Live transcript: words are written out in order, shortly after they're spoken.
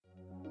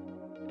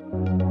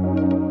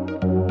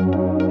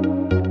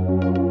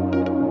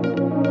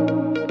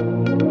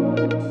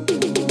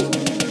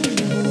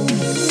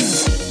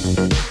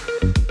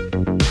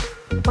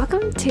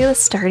to the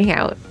Starting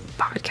Out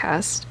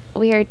podcast.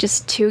 We are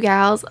just two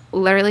gals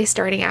literally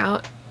starting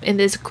out in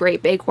this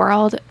great big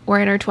world.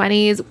 We're in our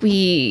 20s.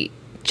 We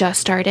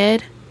just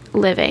started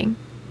living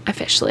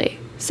officially.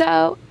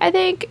 So I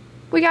think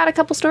we got a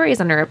couple stories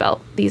under our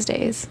belt these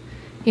days,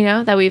 you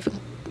know, that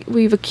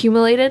we've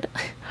accumulated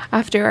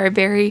after our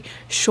very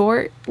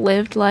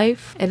short-lived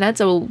life. And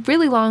that's a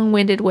really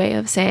long-winded way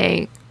of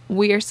saying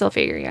we are still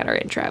figuring out our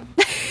intro.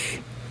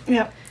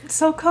 Yep.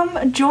 So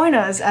come join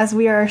us as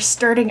we are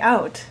starting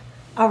out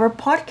our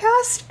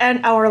podcast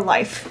and our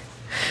life.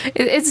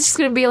 It's just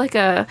going to be like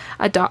a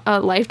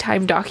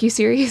Lifetime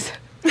docuseries.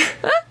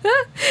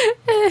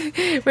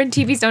 When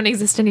TVs don't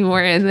exist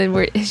anymore, and then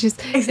it's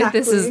just Exactly.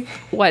 This is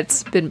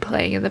what's been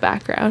playing in the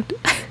background.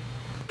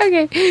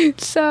 Okay,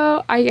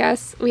 so I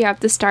guess we have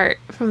to start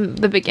from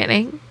the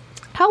beginning.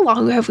 How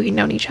long have we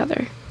known each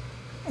other?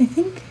 I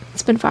think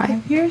It's been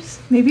 5 years,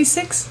 maybe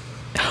 6.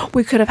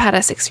 We could have had a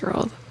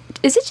 6-year-old.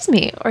 Is it just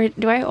me, or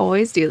do I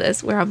always do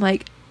this where I'm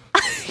like,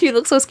 you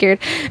look so scared.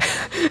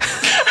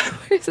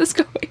 Where's this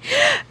going?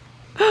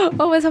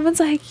 Oh, when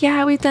someone's like,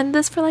 yeah, we've done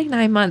this for like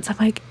 9 months. I'm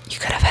like, you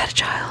could have had a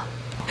child.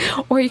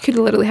 Or you could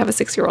literally have a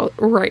 6-year-old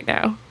right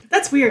now.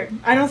 That's weird.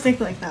 I don't think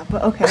like that,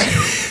 but okay.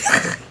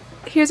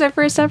 Here's our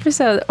first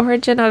episode,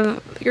 origin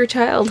of your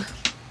child.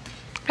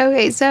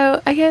 Okay,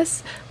 so I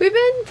guess we've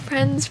been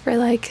friends for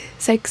like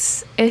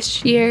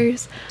 6-ish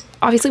years.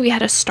 Obviously, we had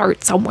to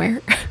start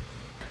somewhere.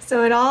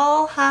 So it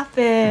all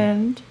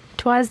happened.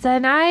 'Twas the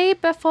night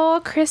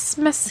before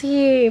Christmas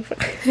Eve.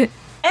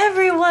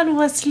 Everyone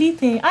was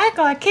sleeping. I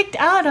got kicked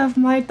out of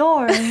my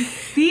dorm.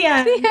 The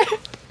end.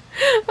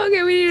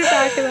 Okay, we need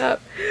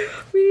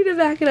to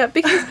back it up.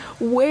 Because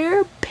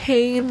where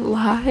pain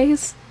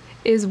lies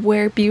is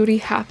where beauty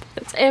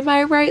happens. Am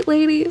I right,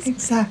 ladies?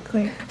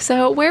 Exactly.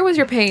 So where was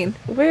your pain?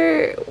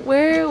 Where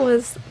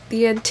was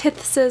the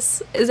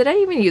antithesis? Did I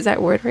even use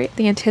that word right?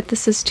 The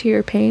antithesis to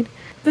your pain?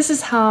 This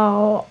is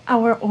how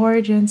our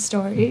origin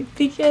story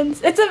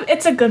begins.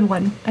 It's a good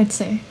one, I'd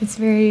say. It's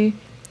very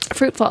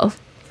Fruitful.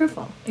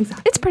 fruitful.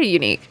 Exactly. It's pretty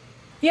unique.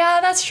 Yeah,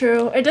 that's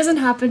true. It doesn't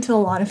happen to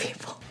a lot of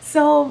people.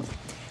 So,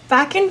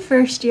 back in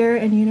first year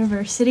in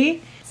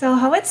university, so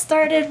how it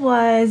started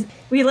was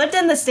we lived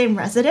in the same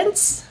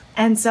residence,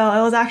 and so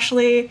it was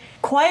actually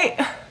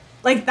quite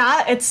like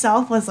that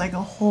itself was like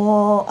a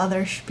whole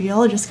other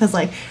spiel just because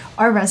like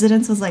our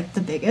residence was like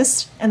the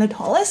biggest and the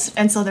tallest,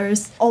 and so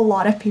there's a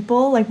lot of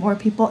people, like more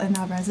people in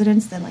that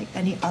residence than like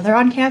any other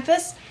on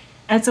campus.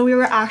 And so we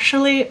were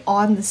actually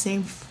on the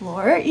same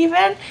floor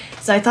even.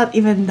 So I thought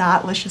even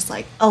that was just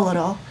like a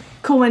little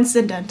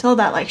coincidental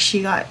that like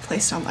she got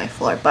placed on my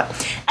floor.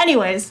 But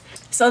anyways,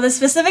 so the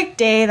specific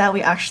day that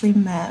we actually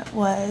met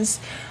was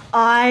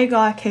I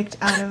got kicked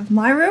out of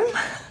my room,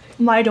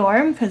 my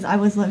dorm, because I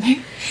was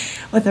living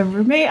with a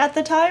roommate at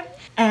the time.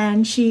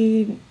 And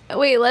she...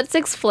 Wait, let's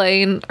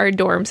explain our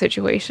dorm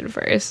situation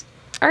first.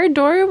 Our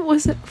dorm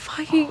was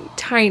fucking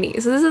tiny.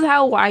 So this is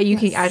why you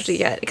can actually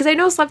get... Because I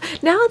know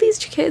now these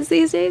kids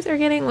these days are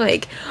getting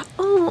like,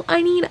 oh,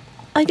 I need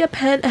like a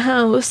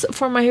penthouse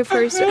for my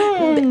first...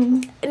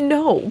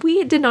 No,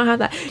 we did not have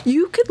that.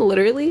 You could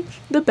literally...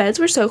 The beds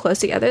were so close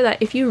together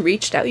that if you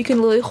reached out, you can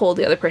literally hold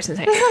the other person's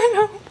hand.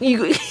 I know.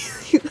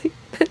 Like,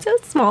 that's how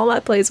small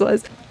that place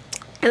was.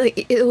 And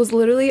like, it was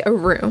literally a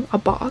room, a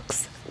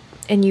box.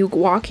 And you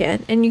walk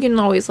in, and you can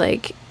always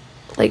like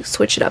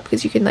switch it up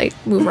because you can like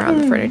move around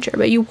the furniture,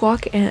 but you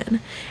walk in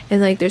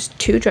and like there's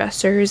 2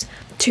 dressers,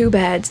 2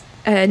 beds,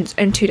 and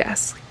 2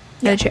 desks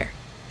and a chair,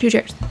 2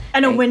 chairs,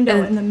 And a right?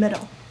 window in the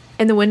middle.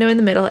 And the window in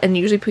the middle, and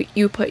usually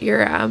you put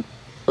your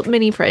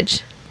mini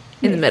fridge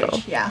in the Mini middle.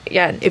 fridge,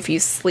 yeah. And if you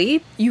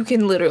sleep, you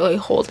can literally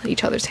hold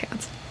each other's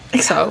hands.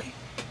 Exactly. So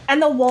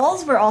And the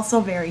walls were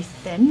also very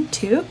thin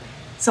too.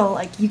 So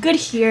like you could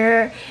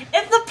hear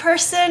if the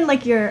person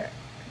like your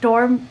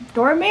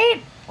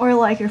doormate or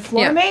like your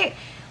floor mate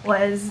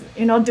was,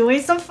 you know,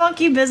 doing some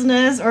funky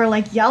business or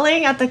like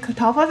yelling at the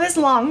top of his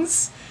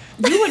lungs,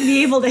 you would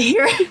be able to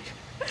hear it.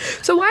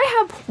 So why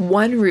have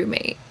one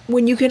roommate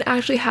when you can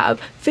actually have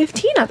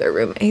 15 other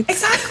roommates?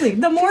 Exactly.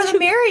 The more the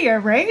merrier,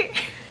 right?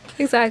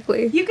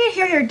 Exactly. You can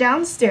hear your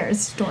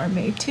downstairs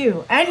doormate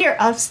too and your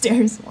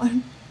upstairs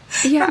one.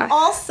 Yeah. From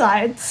all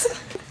sides.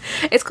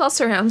 It's called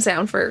surround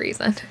sound for a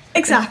reason.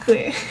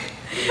 Exactly.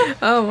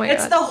 Oh my god.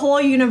 It's the whole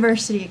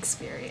university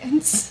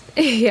experience.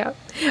 Yeah.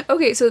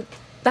 Okay, so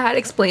that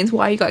explains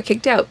why you got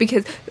kicked out,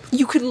 because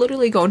you could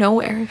literally go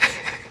nowhere.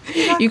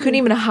 You couldn't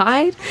even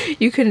hide.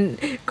 You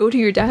couldn't go to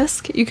your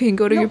desk. You couldn't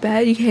go to your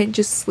bed. You can't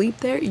just sleep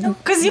there.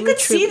 Because you could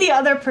see the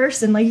other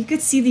person. Like, you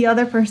could see the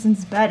other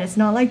person's bed. It's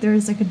not like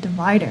there's, like, a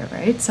divider,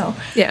 right? So,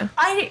 Yeah.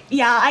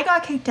 I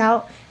got kicked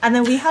out. And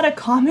then we had a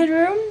common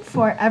room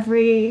for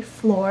every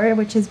floor,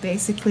 which is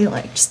basically,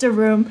 like, just a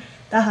room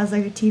that has,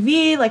 like, a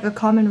TV, like, a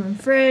common room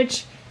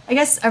fridge. I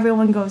guess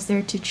everyone goes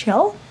there to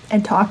chill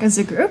and talk as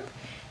a group.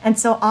 And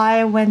so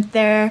I went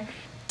there.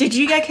 Did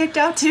you get kicked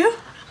out, too?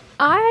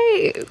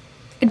 I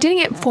didn't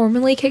get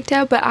formally kicked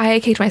out, but I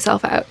kicked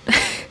myself out.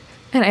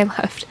 And I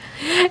left.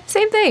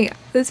 Same thing.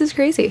 This is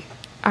crazy.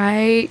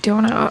 I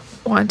do not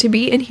want to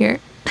be in here.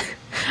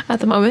 at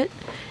the moment.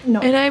 No.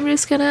 And I'm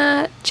just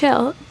gonna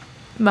chill.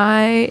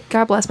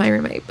 God bless my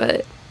roommate,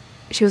 but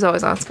she was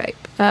always on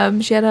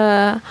Skype. She had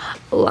a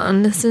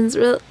long distance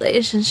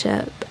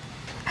relationship.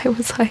 I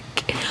was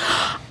like,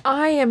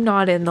 I am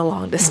not in the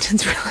long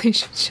distance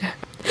relationship.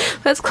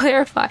 Let's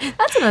clarify.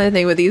 That's another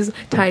thing with these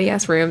tiny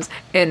ass rooms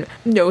and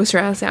no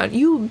surround sound.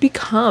 You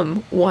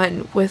become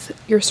one with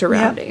your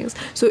surroundings.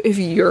 Yep. So if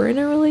you're in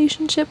a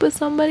relationship with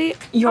somebody,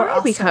 you're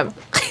also become.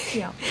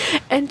 Yeah.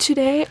 And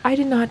today I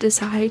did not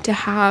decide to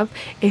have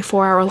a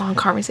 4-hour long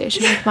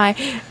conversation with my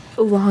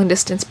long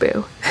distance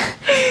boo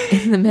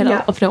in the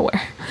middle of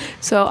nowhere.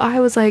 So I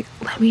was like,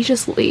 let me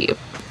just leave.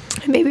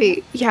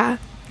 Maybe, yeah.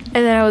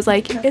 And then I was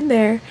like in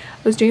there,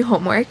 I was doing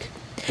homework,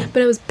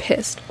 but I was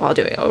pissed while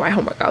doing all my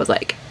homework. I was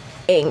like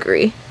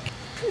angry.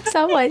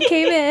 Someone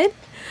came in.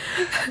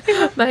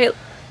 My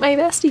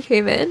bestie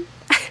came in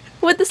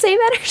with the same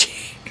energy.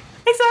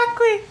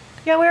 Exactly.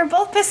 Yeah, we were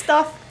both pissed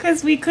off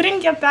because we couldn't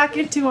get back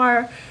into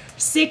our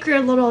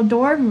secret little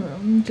dorm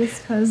room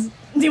just because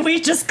we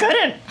just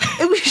couldn't.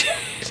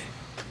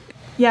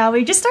 Yeah,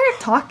 we just started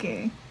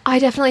talking. I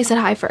definitely said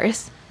hi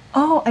first.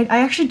 Oh, I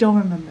actually don't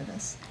remember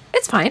this.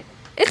 It's fine.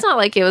 It's not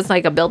like it was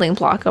like a building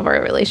block of our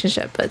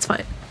relationship, but it's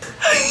fine.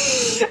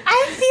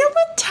 I feel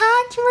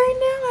attacked right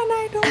now and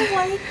I don't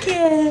like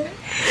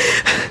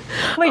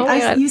it.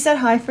 Wait, you said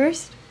hi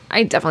first?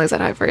 I definitely said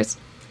hi first.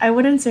 I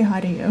wouldn't say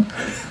hi to you.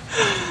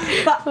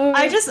 But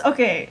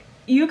okay,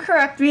 you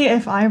correct me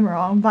if I'm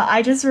wrong, but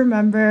I just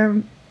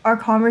remember our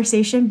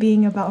conversation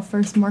being about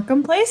First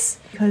Markham Place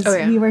because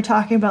we were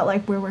talking about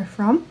like where we're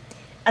from.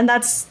 And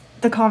that's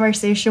the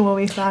conversation where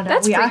we found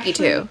out. That's freaky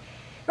too.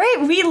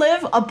 Right, we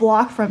live a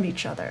block from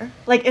each other,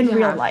 like in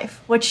real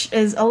life, which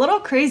is a little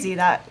crazy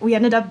that we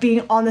ended up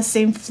being on the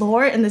same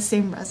floor in the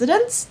same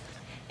residence.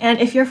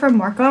 And if you're from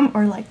Markham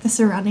or like the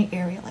surrounding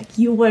area, like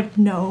you would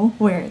know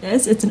where it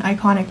is. It's an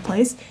iconic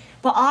place.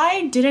 But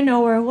I didn't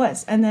know where it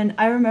was. And then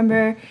I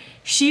remember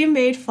she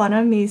made fun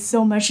of me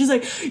so much. She's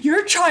like,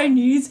 you're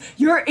Chinese,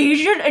 you're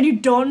Asian, and you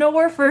don't know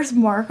where First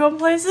Markham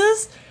Place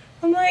is?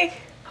 I'm like,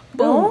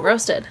 no. Boom,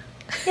 roasted.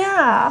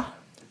 Yeah.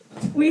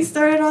 We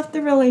started off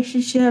the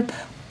relationship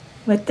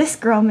with this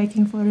girl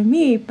making fun of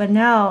me, but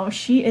now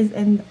she is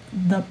in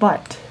the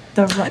butt.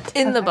 The rut.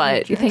 In the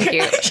butt. Thank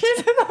you.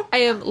 I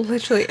am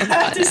literally in the butt now.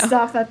 I have to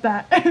stop at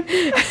that.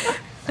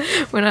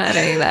 We're not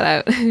editing that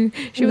out.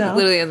 She was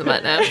literally in the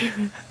butt now.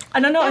 I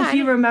don't know if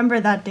you remember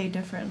that day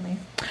differently.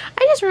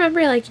 I just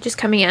remember like just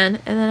coming in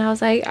and then I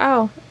was like,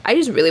 oh, I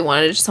just really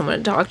wanted someone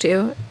to talk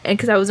to. And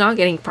because I was not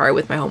getting far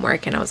with my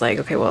homework and I was like,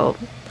 okay, well,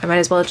 I might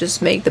as well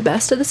just make the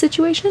best of the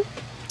situation.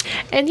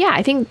 And yeah,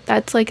 I think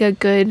that's like a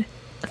good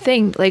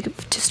thing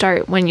like to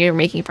start when you're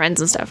making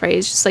friends and stuff, right?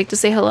 It's just like to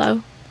say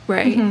hello,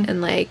 right?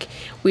 And like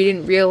we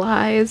didn't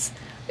realize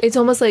it's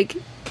almost like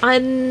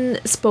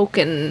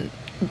unspoken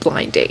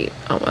blind date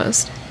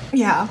almost.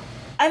 Yeah.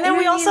 And then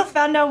we also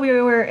found out we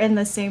were in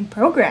the same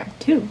program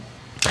too.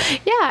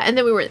 Yeah, and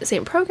then we were in the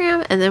same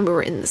program, and then we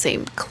were in the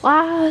same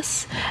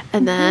class,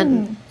 and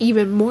then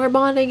even more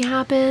bonding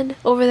happened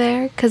over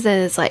there, because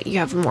then it's like you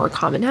have more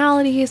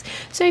commonalities.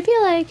 So I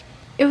feel like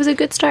it was a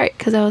good start,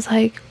 because I was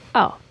like,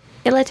 oh,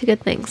 it led to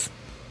good things.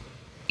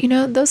 You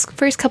know, those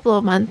first couple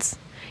of months,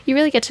 you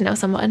really get to know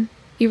someone.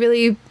 You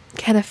really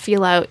kind of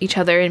feel out each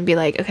other and be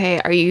like, okay,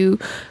 are you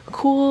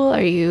cool?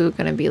 Are you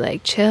gonna be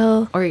like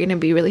chill? Or are you gonna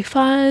be really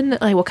fun?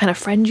 Like what kind of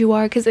friend you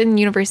are? Because in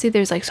university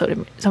there's like so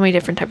many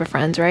different type of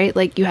friends, right?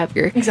 Like you have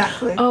your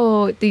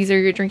oh, these are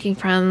your drinking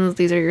friends,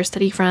 these are your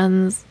study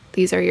friends,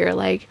 these are your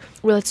like,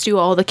 well, let's do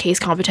all the case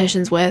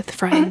competitions with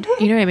friend.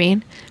 You know what I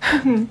mean?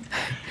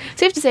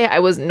 Safe to say I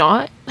was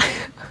not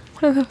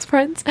one of those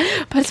friends,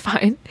 but it's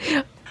fine.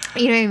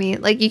 You know what I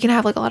mean? Like you can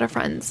have like a lot of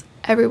friends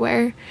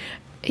everywhere.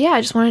 Yeah,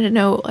 I just wanted to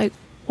know like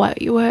what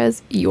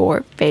was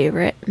your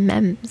favorite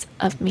memes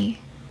of me?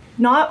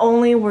 Not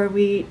only were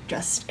we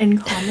just in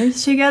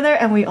commerce together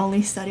and we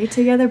only studied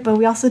together, but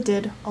we also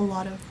did a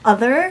lot of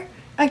other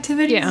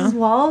activities as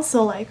well.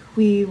 So like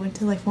we went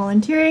to like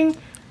volunteering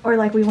or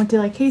like we went to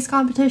like case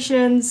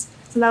competitions.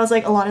 So that was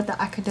like a lot of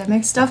the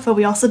academic stuff, but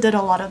we also did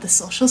a lot of the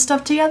social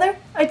stuff together,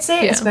 I'd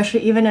say, especially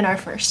even in our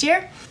first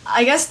year.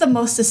 I guess the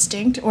most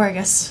distinct, or I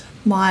guess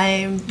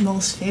my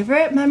most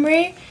favorite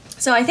memory,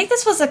 so I think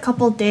this was a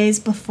couple days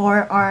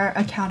before our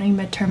accounting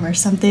midterm or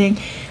something.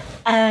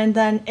 And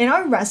then in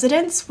our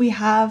residence, we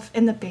have,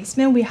 in the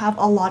basement, we have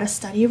a lot of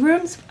study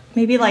rooms,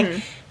 maybe like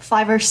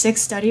 5 or 6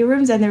 study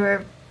rooms, and they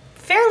were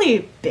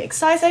fairly big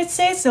size, I'd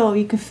say. So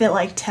you could fit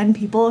like 10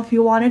 people if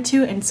you wanted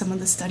to in some of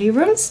the study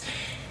rooms.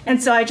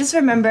 And so I just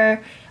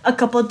remember a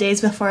couple days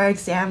before our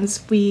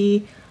exams,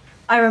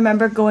 I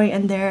remember going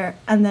in there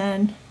and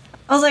then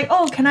I was like,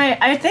 oh,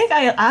 I think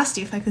I asked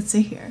you if I could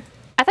sit here.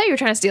 I thought you were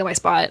trying to steal my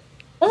spot.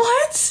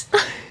 What?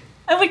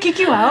 I would kick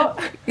you out.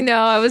 No,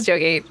 I was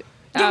joking.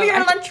 Give me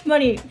your lunch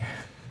money.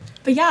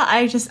 But yeah,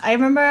 I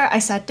remember I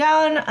sat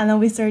down and then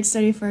we started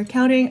studying for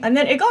accounting and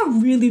then it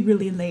got really,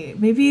 really late.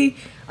 Maybe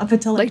up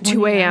until like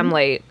 2 a.m.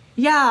 late.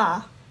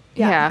 Yeah.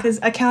 Yeah, because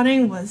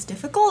accounting was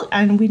difficult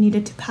and we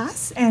needed to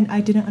pass and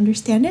I didn't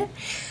understand it.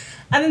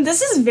 And then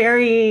this is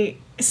very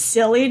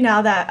silly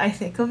now that I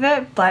think of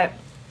it, but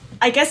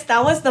I guess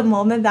that was the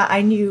moment that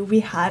I knew we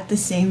had the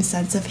same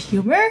sense of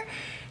humor.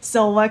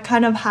 So what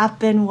kind of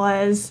happened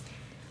was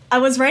I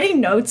was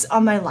writing notes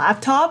on my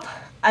laptop,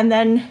 and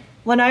then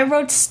when I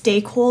wrote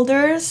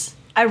stakeholders,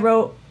 I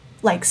wrote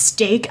like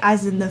steak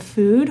as in the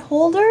food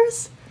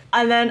holders.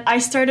 And then I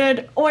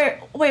started, or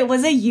wait,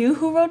 was it you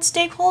who wrote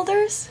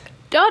stakeholders?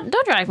 Don't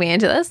drag me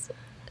into this.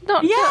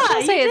 Don't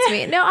say it's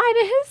me. No, I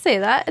didn't say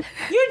that.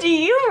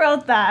 You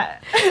wrote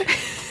that.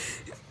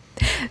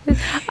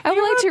 I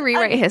would like to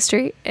rewrite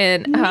history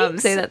and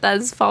say that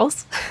is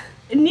false.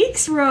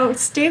 Neeks wrote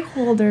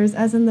stakeholders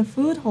as in the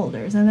food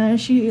holders, and then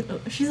she's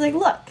like,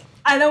 look.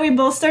 And then we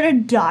both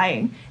started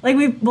dying. Like,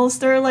 we both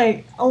started,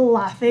 like,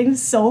 laughing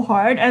so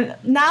hard. And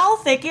now,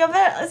 thinking of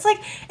it, it's like,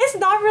 it's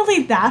not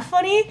really that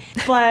funny,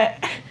 but...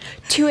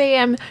 2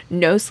 a.m.,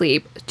 no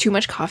sleep, too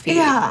much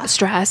coffee,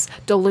 stress,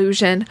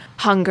 delusion,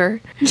 hunger.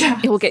 Yeah.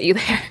 It will get you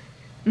there.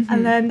 Mm-hmm.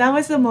 And then that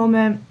was the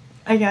moment,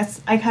 I guess,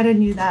 I kind of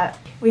knew that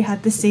we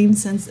had the same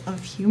sense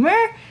of humor.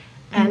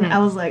 And I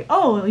was like,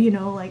 oh, you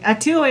know, like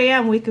at 2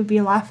 a.m. we could be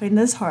laughing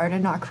this hard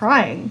and not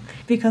crying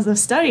because of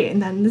studying.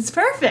 Then it's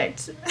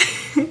perfect.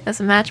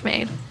 That's a match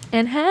made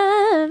in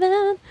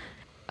heaven.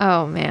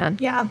 Oh, man.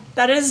 Yeah,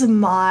 that is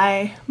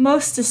my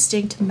most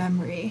distinct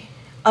memory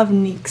of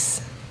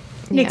Neeks.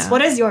 Neeks,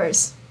 what is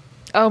yours?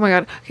 Oh, my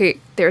God. Okay,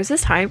 there was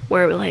this time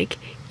where, like,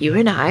 you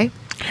and I,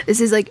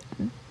 this is, like,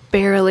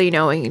 barely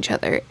knowing each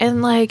other.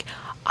 And, like,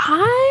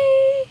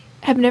 I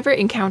have never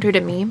encountered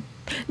a meme.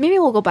 Maybe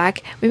we'll go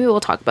back. Maybe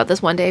we'll talk about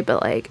this one day.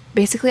 But, like,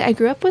 basically, I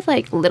grew up with,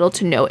 like, little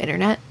to no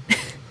internet.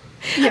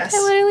 Yes. I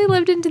literally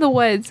lived into the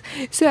woods.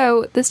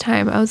 So this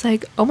time I was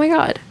like, oh my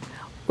God,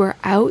 we're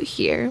out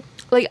here.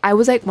 Like, I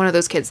was like one of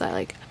those kids that,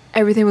 like,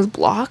 everything was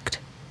blocked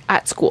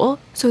at school.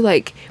 So,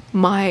 like,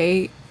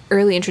 my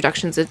early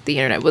introductions to the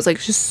internet was, like,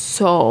 just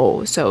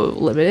so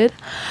limited.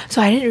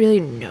 So I didn't really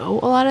know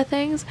a lot of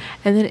things.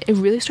 And then it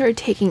really started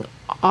taking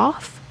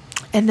off.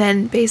 And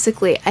then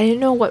basically I didn't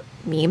know what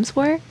memes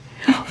were.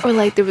 Or,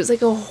 like, there was,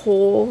 like, a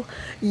whole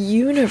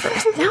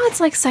universe. Now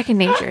it's, like, second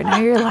nature. Now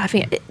you're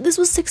laughing at it. This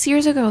was 6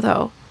 years ago,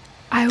 though.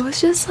 I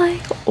was just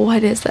like,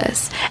 what is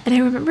this? And I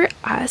remember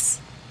us,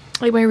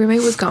 like, my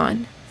roommate was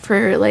gone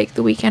for, like,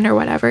 the weekend or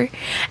whatever.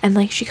 And,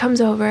 like, she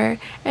comes over,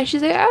 and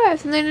she's like, oh, I have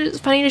something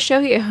funny to show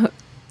you.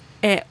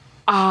 And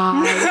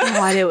I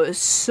thought it was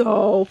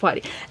so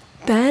funny.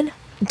 Then,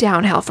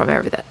 downhill from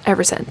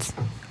ever since.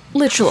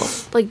 Literal.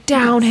 Like,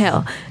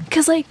 downhill.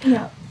 Because, like,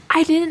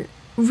 I didn't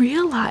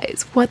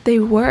realize what they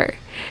were.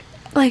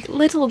 Like,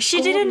 little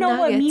she didn't know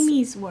nuggets. What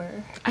memes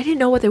were. I didn't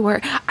know what they were.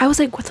 I was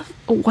like,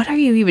 what are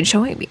you even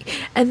showing me?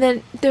 And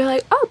then they're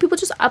like, oh, people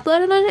just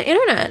upload it on the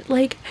internet.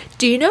 Like,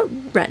 do you know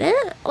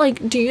Reddit?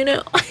 Like, do you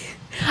know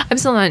I'm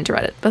still not into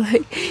Reddit, but,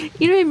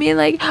 like, you know what I mean?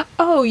 Like,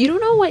 oh, you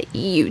don't know what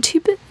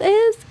YouTube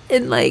is?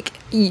 And, like,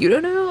 you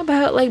don't know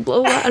about, like,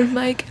 blah blah. I'm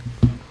like,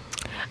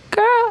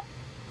 girl,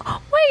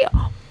 wait,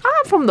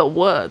 I'm from the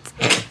woods.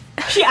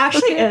 She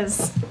actually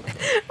is.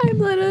 I'm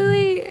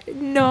literally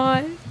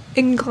not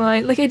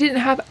inclined. Like, I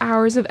didn't have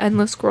hours of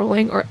endless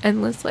scrolling or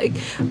endless, like,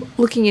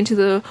 looking into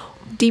the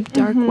deep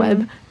dark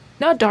web.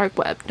 Not dark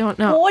web. Don't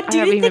know. What do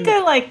you think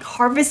I, like,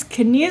 harvest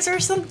kidneys or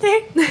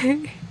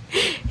something?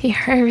 He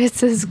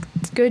harvests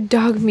good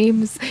dog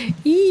memes.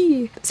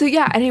 Eee. So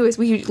yeah, anyways,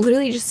 we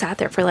literally just sat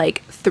there for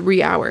like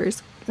 3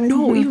 hours.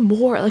 No, even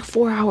more, like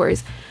 4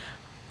 hours.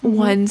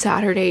 One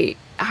Saturday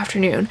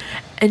afternoon,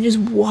 and just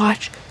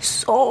watch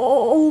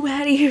so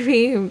many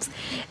memes.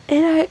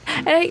 And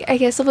I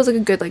guess it was like a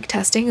good, like,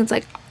 testing. It's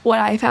like what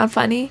I found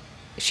funny,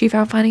 she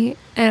found funny,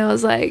 and I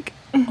was like,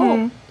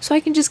 oh, so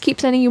I can just keep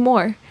sending you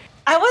more.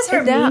 I was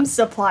her meme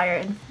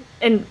supplier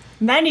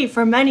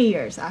for many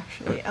years,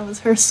 actually. I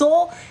was her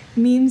sole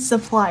meme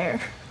supplier.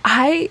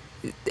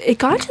 It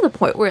got to the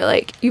point where,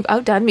 like, you've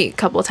outdone me a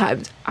couple of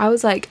times. I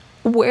was like,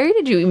 where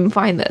did you even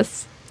find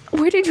this?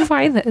 Where did you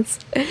find this?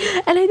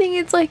 And I think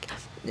it's like,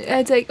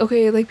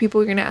 okay, like,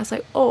 people are gonna ask,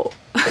 like, oh,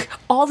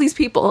 all these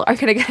people are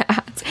gonna get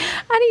asked,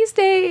 how do you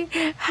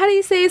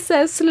stay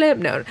so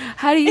slim? No,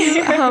 how do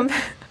you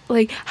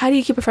like, how do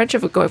you keep a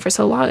friendship going for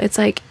so long? It's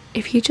like,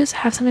 if you just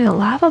have something to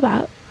laugh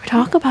about or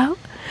talk about,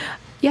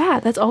 yeah,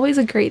 that's always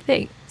a great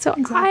thing. So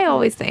exactly. I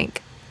always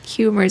think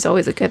humor is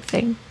always a good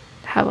thing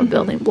to have a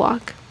building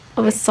block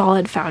of a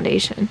solid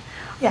foundation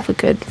of a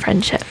good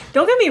friendship.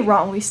 Don't get me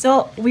wrong, we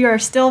still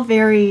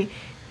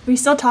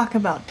talk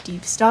about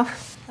deep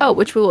stuff. Oh,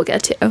 which we will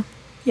get to.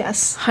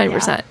 Yes.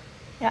 100%.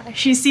 Yeah,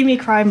 she's seen me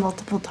cry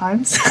multiple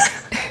times.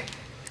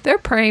 They're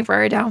praying for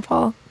our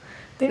downfall.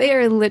 They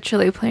are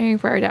literally praying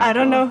for our downfall. I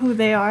don't know who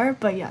they are,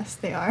 but yes,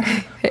 they are.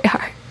 They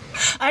are.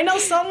 I know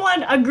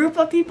a group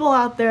of people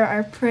out there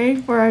are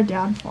praying for our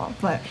downfall,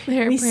 but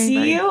we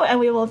see you and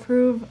we will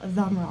prove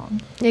them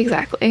wrong.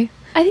 Exactly.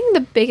 I think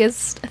the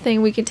biggest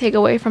thing we can take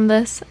away from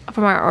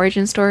our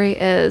origin story,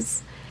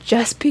 is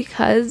just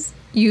because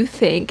you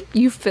think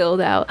you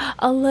filled out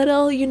a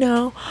little,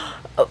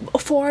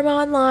 form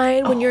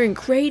online when you're in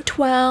grade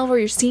 12 or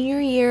your senior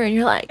year, and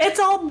you're like, it's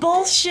all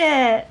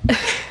bullshit.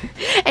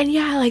 and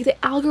yeah, like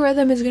the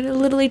algorithm is gonna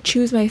literally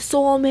choose my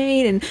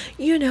soulmate, and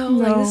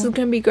like this is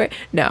gonna be great.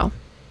 No.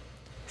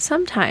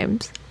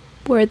 Sometimes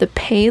where the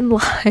pain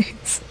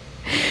lies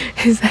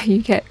is that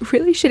you get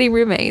really shitty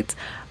roommates,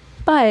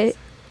 but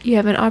you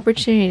have an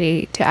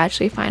opportunity to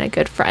actually find a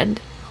good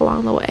friend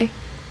along the way.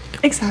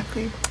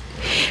 Exactly.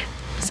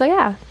 So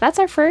yeah, that's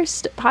our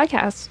first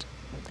podcast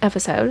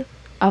episode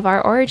of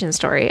our origin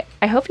story.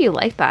 I hope you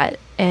like that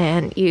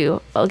and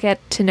you will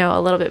get to know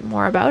a little bit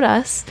more about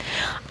us.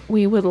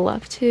 We would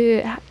love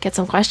to get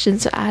some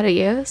questions out of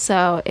you.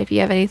 So if you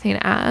have anything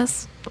to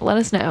ask, let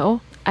us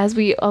know. As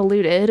we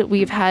alluded, I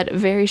have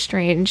very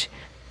strange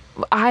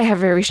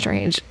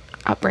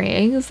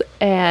upbringings,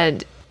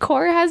 and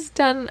Cora has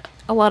done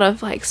a lot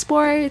of like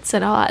sports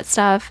and all that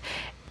stuff.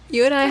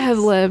 You and I have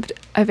lived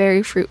a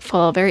very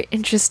fruitful, very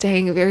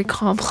interesting, very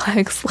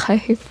complex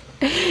life.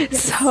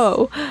 Yes.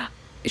 So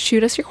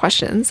shoot us your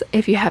questions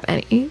if you have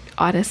any.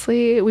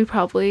 Honestly, we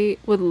probably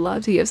would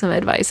love to give some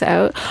advice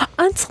out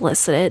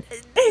unsolicited.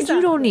 Exactly.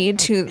 You don't need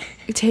to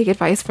take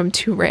advice from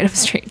two random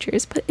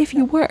strangers, but if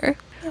you were,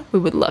 we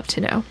would love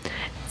to know.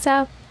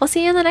 So we'll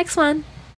see you in the next one.